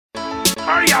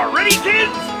Are you ready,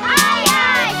 kids? Aye,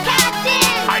 aye, Captain!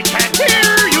 I can't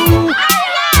hear you! Aye,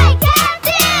 aye,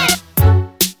 Captain!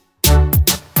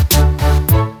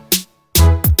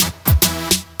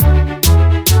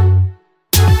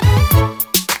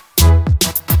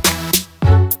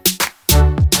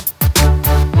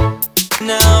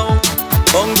 Now,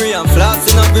 hungry and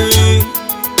flossing a green.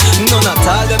 None at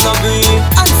all them agree.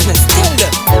 Ansness, tell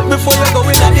them before you go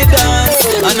in at the dance.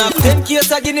 And have 10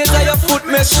 case of Guinness on your foot.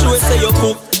 Make sure say you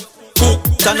cook.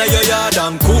 Turn on your yard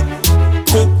and cook.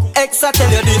 Ex I tell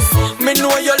you this, me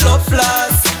know you love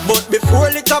floss, but before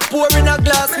liquor pour in a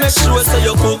glass, make sure say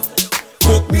you cook.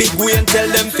 Big way and tell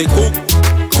them to cook.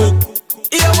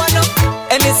 Here one up,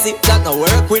 NSC that no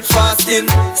work with fasting.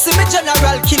 See me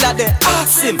general killer they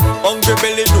ask him. Hungry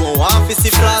belly don't want to see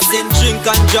flossing. Drink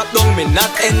and drop down me not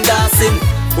endorsing.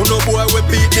 Who no boy we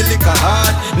beat the liquor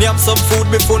hard. Name some food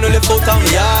before no left out on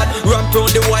the yard. Ramp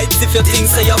round the whites if you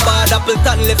think say you're bad.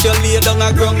 Appleton left you lay down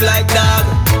a ground like dog.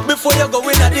 Before you go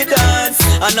in at the dance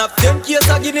and have 10 case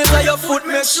of Guinness on your foot,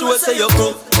 make sure say you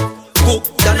cook.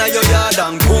 Down at your yard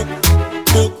and cook.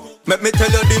 Make me tell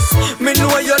you this, me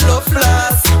know you love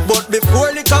floss, but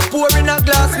before liquor pour in a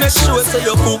glass, make sure say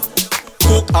you cook.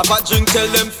 Have a drink, tell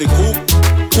them fi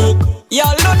cook.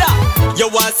 Y'all know that.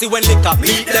 You want see when liquor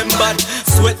beat them bad.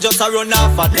 Sweat just a run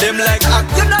off at them like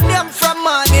act. You know them from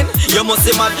morning. You must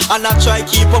see mad and I try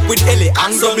keep up with Ellie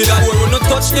and so before we no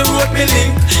touch the road me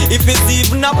link. If it's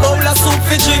even a bowl of soup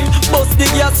fi drink, bust the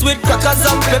gas with crackers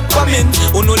and peppermint.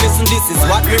 Who no listen, this is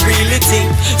what we really think.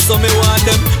 So me want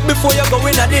them before you go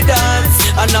in at the dance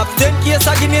and have 10 case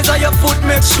of Guinness on your foot.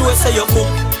 Make sure say you cook.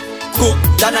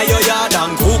 Down at your yard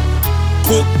and cook.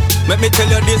 Let me tell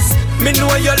you this, me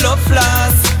know you love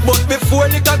floss, but before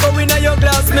liquor go in your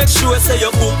glass, make sure say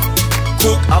you cook.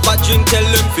 Have a drink, tell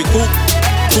them fi cook.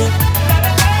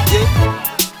 Yeah.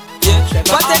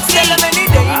 But tell them any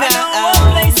day now. I know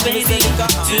one place, baby.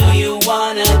 Do you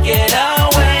wanna get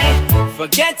away?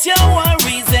 Forget your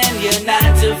worries and your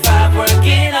 9 to 5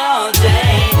 working all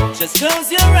day. Just close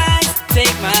your eyes,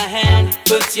 take my hand,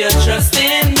 put your trust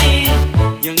in me.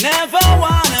 You'll never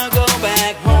wanna go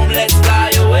back home, let's fly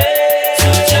away to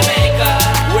Jamaica,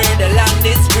 where the land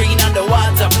is green and the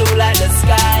water blue like the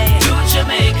sky. To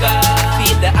Jamaica,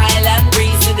 feel the island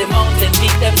breeze to the mountain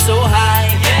peak, them so high.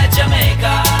 Yeah,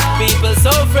 Jamaica, people so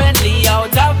friendly,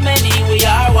 out of many we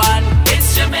are one.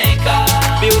 It's Jamaica,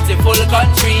 beautiful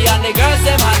country and the girls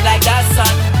them hot like that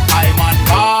sun. I'm on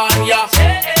born, yeah,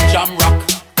 Jam rock.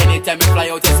 Anytime me fly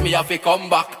out, yes, me have to come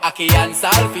back. Ackee and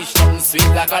saltfish, nothing sweet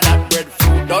like a nut. Bread,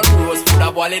 fruit, done roast, food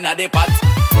a boil in a the pot.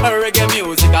 Reggae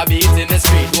music, a beat in the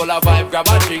street. All a vibe, grab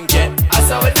a drink, yeah. I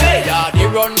saw it there. Yeah, they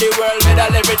run the world,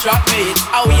 medal every track meet.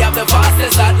 And we have the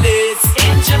fastest athletes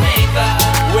in Jamaica,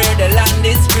 where the land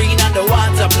is green and the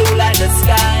water blue like the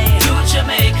sky. To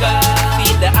Jamaica,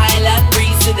 feel the island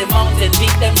breeze to the mountain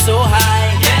peak, them so high.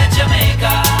 Yeah,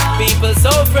 Jamaica, people so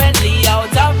friendly,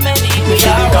 out of many we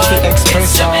are one.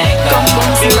 It's Jamaica,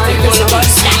 beautiful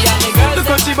country and the girls. Look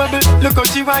how she bubble, look how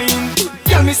she whine.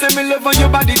 Tell me say me love how your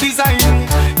body design.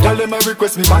 Tell them I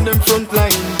request me on them front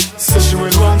line. So she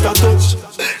will want a touch.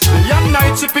 Day and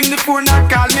night shipping the phone and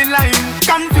call me line.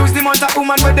 Confuse the amount of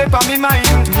woman where they pa me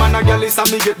mind. Man a girl is a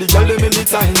me get the girl them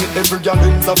anytime. Every girl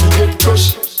ends up me get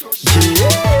crushed.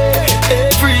 Yeah,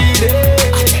 every day.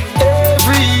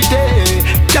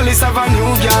 Girl is have a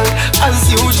new girl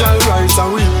as usual right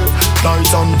away.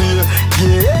 Night and day.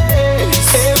 Yeah,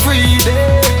 every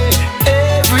day.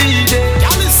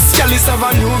 Girl is have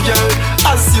a new girl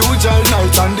as usual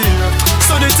night and day.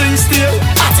 So the thing still.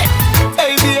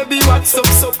 Hey baby, what's up?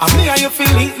 And me and you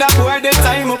feeling that boy the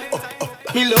time up.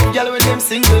 Me love girl when them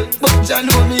single, but ya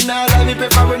know me now like me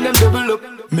prefer when them double up.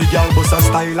 Me girl bust a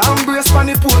style and brace pon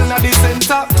the pole na the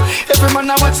center. Every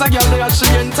man a watch a girl there she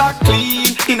enter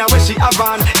clean in a way she have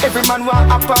on. Every man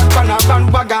want a part pon a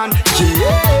bandwagon.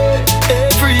 Yeah,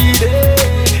 every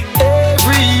day.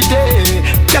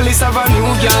 Girl is have a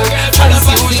new girl as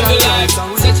usual.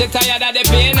 Said she tired of the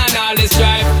pain and all the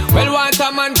strife. Well, want a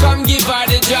man come give her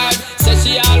the drive. Said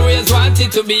she always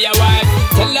wanted to be a wife.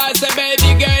 Tell her say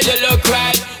baby girl you look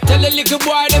right. Tell the little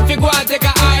boy if you go and take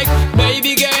a hike.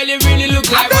 Baby girl you really look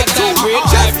like my type. Real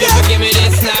type, you give me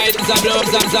this night.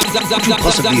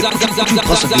 Possibly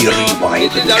a reason why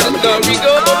it didn't come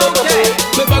again.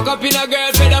 Me back up in a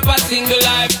girl fed up a single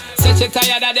life. Said she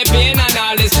tired of the pain and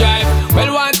all the strife.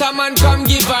 Well, want a man come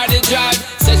give her the drive.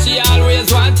 Said she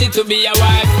always wanted to be a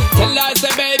wife. Tell her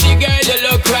say baby girl you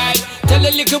look right. Tell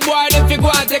the little boy if you go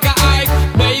and take a hike.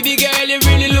 Baby girl you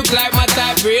really look like my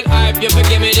type. Real hype, you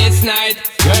forgive me this night.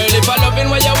 Girl, if I loving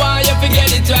what you want, you forget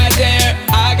it right there.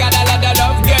 I got a lot of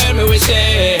love, girl, me we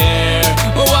share.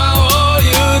 Oh, I hold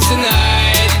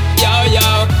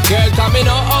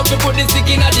body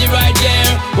sticking at the right gear.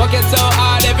 Working so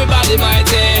hard, everybody might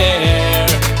hear.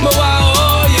 But I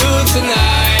owe you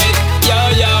tonight. Yo,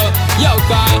 yo, yo,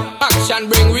 call. Action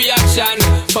bring reaction.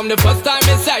 From the first time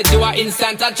inside to an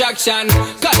instant attraction.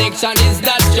 Connection is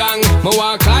that strong. Me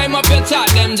want climb up your chart,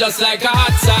 them just like a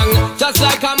hot song. Just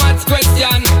like a maths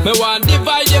question. Me want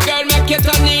divide your girl, make it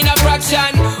turn in a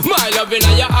fraction. My loving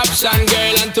are your option,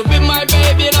 girl. And to be my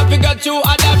baby, you know, figure through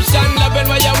adoption. Loving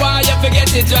where you want, you forget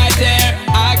it right there.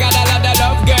 I got a lot of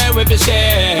love, girl, with you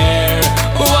share.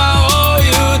 Who I owe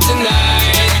you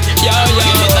tonight. Yo, yo,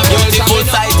 it is a beautiful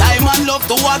sight, I man love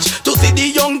to watch. To see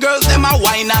the young girls, them a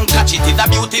wine and catch. It is a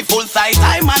beautiful sight,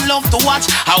 I man love to watch.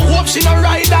 I hope she no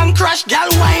ride and crash, gal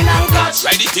wine and catch.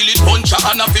 Ride it till it punch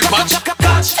and a fi patch.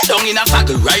 Catch, down in a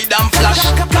saddle, ride and flash.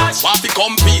 Catch, want to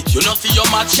compete, you know see your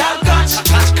match. Catch,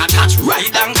 catch,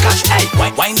 ride and catch. Hey,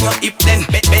 wine your hip then,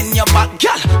 bend your back,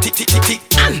 gal. Tick, tick, tick, tick,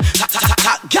 and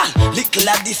ta, gal. Little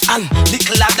of this and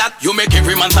little of that. You make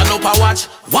every man stand up and watch.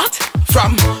 What?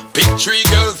 From big tree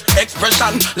girls,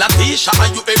 expression, Latisha,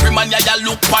 and you every man, yeah, you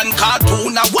look one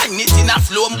cartoon, and wine it in a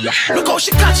slow. Look how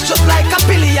she catch just like a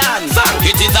billion.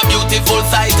 It is a beautiful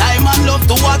sight, I man love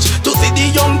to watch. To see the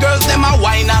young girls, them a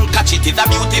wine and catch. It is a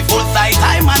beautiful sight,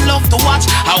 I man love to watch.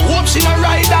 I hope she no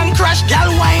ride and crash,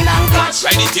 gal wine and catch.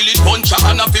 Ride it till it punch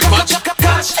and a fi patch.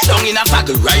 Catch, down in a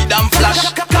saddle, ride and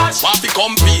flash. Catch, want to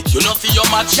compete, you know see your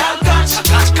match.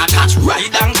 Catch,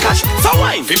 ride and catch. So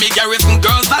wine, for me garrison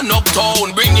girls and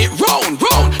uptown, bring it round,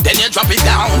 then you drop it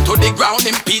down to the ground.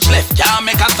 In peach left, can't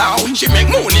make a sound. She make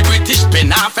money British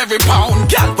pin off every pound.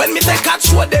 Girl, when me say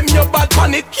catch, show them your bad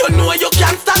pan it. You know you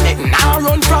can't stand it, now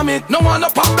run from it. No one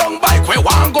up pop down bike, where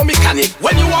one go mechanic.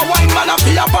 When you a wine man, I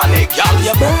feel a panic. Girl,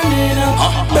 you burning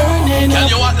up, burning up. Girl,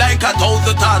 you act like a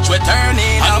 1,000 touch, we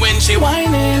turning. And when she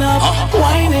whining up,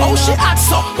 whining up. Oh, she acts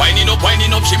so whining up,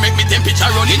 she make me temperature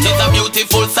run. It is a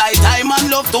beautiful sight, I man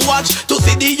love to watch. To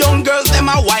see the young girls, them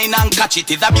a wine and catch.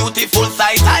 It is a beautiful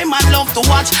sight, I man love to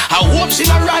watch. I hope she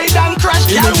no ride and crash.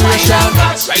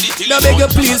 Now beg you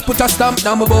please put a stamp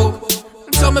down my boat.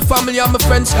 So my family and my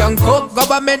friends can cook.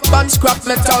 Government ban scrap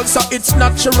metal, so it's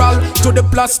natural. To the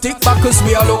plastic backers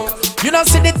we are look. You know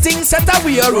see the things that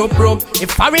we are up.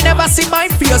 If I never see my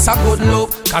face a good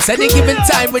look. Cause any given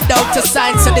time without a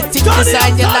sign, so the thing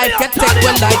design your life can take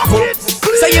well like hope.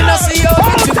 So you know see all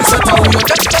the things that we are.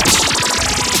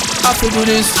 I feel do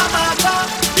this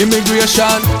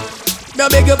immigration. Now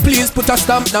beg you please put a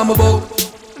stamp down my boat.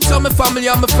 So my family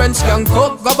and my friends can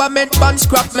cook. Government ban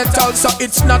scrap metal, so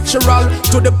it's natural.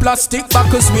 To the plastic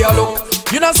backers we are look.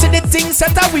 You know see the things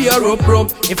that we are up.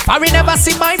 If I never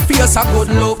see my face a good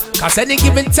look. Cause any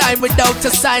given time without a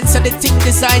sign, so the thing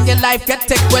design your life can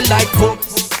take well like hope.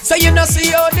 So you know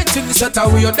see all the things that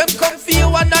are weird. Them come for you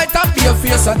one night and be a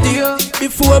face a day.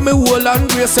 Before me whole and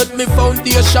grace set me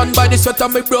foundation. By the sweat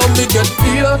of me brow me get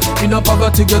fear. In a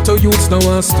poverty ghetto youths now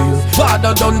and steal.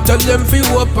 Father don't tell them fi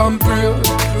hope and pray.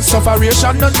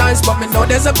 Sufferation not nice but me know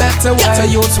there's a better way. Ghetto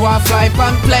youths want fly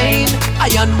pan plane,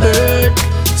 iron bird.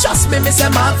 Trust me say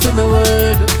man for me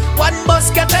word. One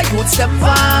bus get a youths them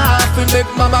far. Fi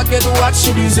make mama get what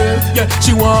she deserve. Yeah,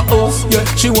 she want house, yeah,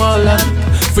 she want land.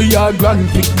 For your grand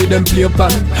pick me them play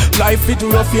pan. Life it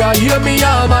rough, yeah, hear me,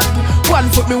 yeah man. One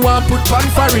foot me want put pan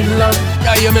foreign land.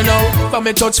 Yeah, hear me now, for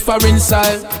me touch foreign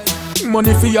style.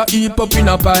 Money for your heap up in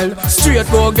a pile. Straight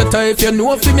go get her if you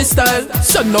know for me style.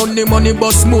 Send on the money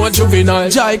bus more juvenile.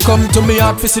 Jai come to me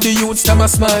heart for see the youths them a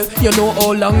smile. You know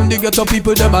how long the ghetto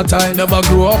people them a time. Never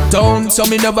grow up down so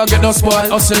me never get no spoil.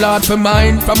 Hustle hard for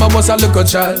mine from I was a little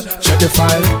child. Check the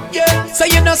file. Yeah, so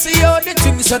you know see all the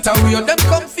things that are weird. Them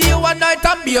come for you one night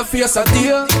and be a face a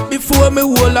day. Before me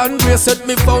whole and grace set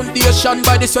me foundation.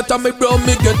 By the sweat of me brow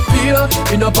me get fear.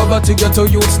 In a poverty ghetto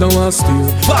youths now and steal.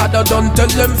 Father don't tell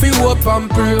them fi hope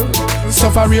and pray.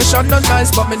 Sufferation not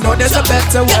nice but me know there's a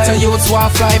better way. Ghetto youths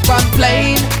want fly pan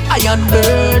plane, iron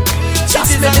bird.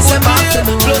 Just me this a man to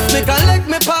me. Plus me collect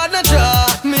me partner draw.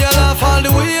 Me a laugh all the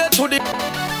way to the.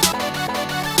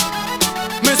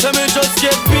 Me say me just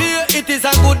get paid, it is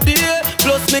a good day.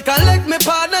 Plus me collect me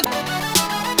partner.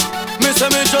 Me say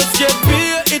me just get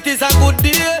paid, it is a good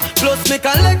day. Plus me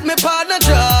collect me partner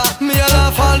draw. Me a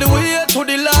laugh all the way to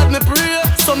the Lord me pray.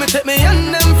 So me take me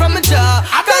hand them from me jaw.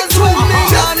 That's when me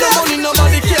got no money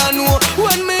nobody can know.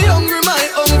 When me hungry my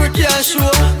hungry can't show.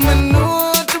 Me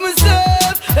know to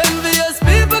myself, envious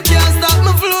people can't stop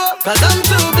my flow. Cause I'm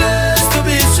too blessed to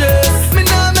be stressed. Me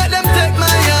nah make them take my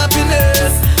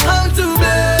happiness. I'm too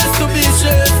blessed to be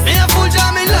stressed. Me a full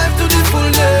jam in life to the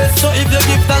fullness. So if you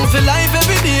give thanks for life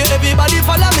every day, everybody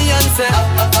follow me and say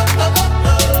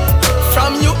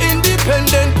from you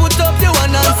independent, put up your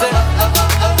one and say.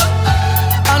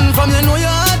 And from you know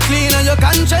you're clean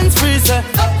conscience free, say.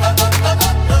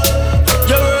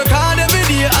 You work hard every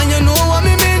day and you know what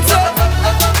me mean, say.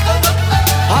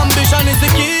 Ambition is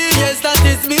the key, yes that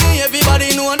is me.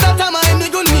 Everybody know that I'm my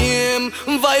good name.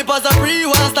 Vipers are free,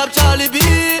 won't stop Charlie B.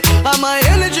 And my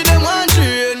energy them want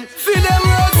train.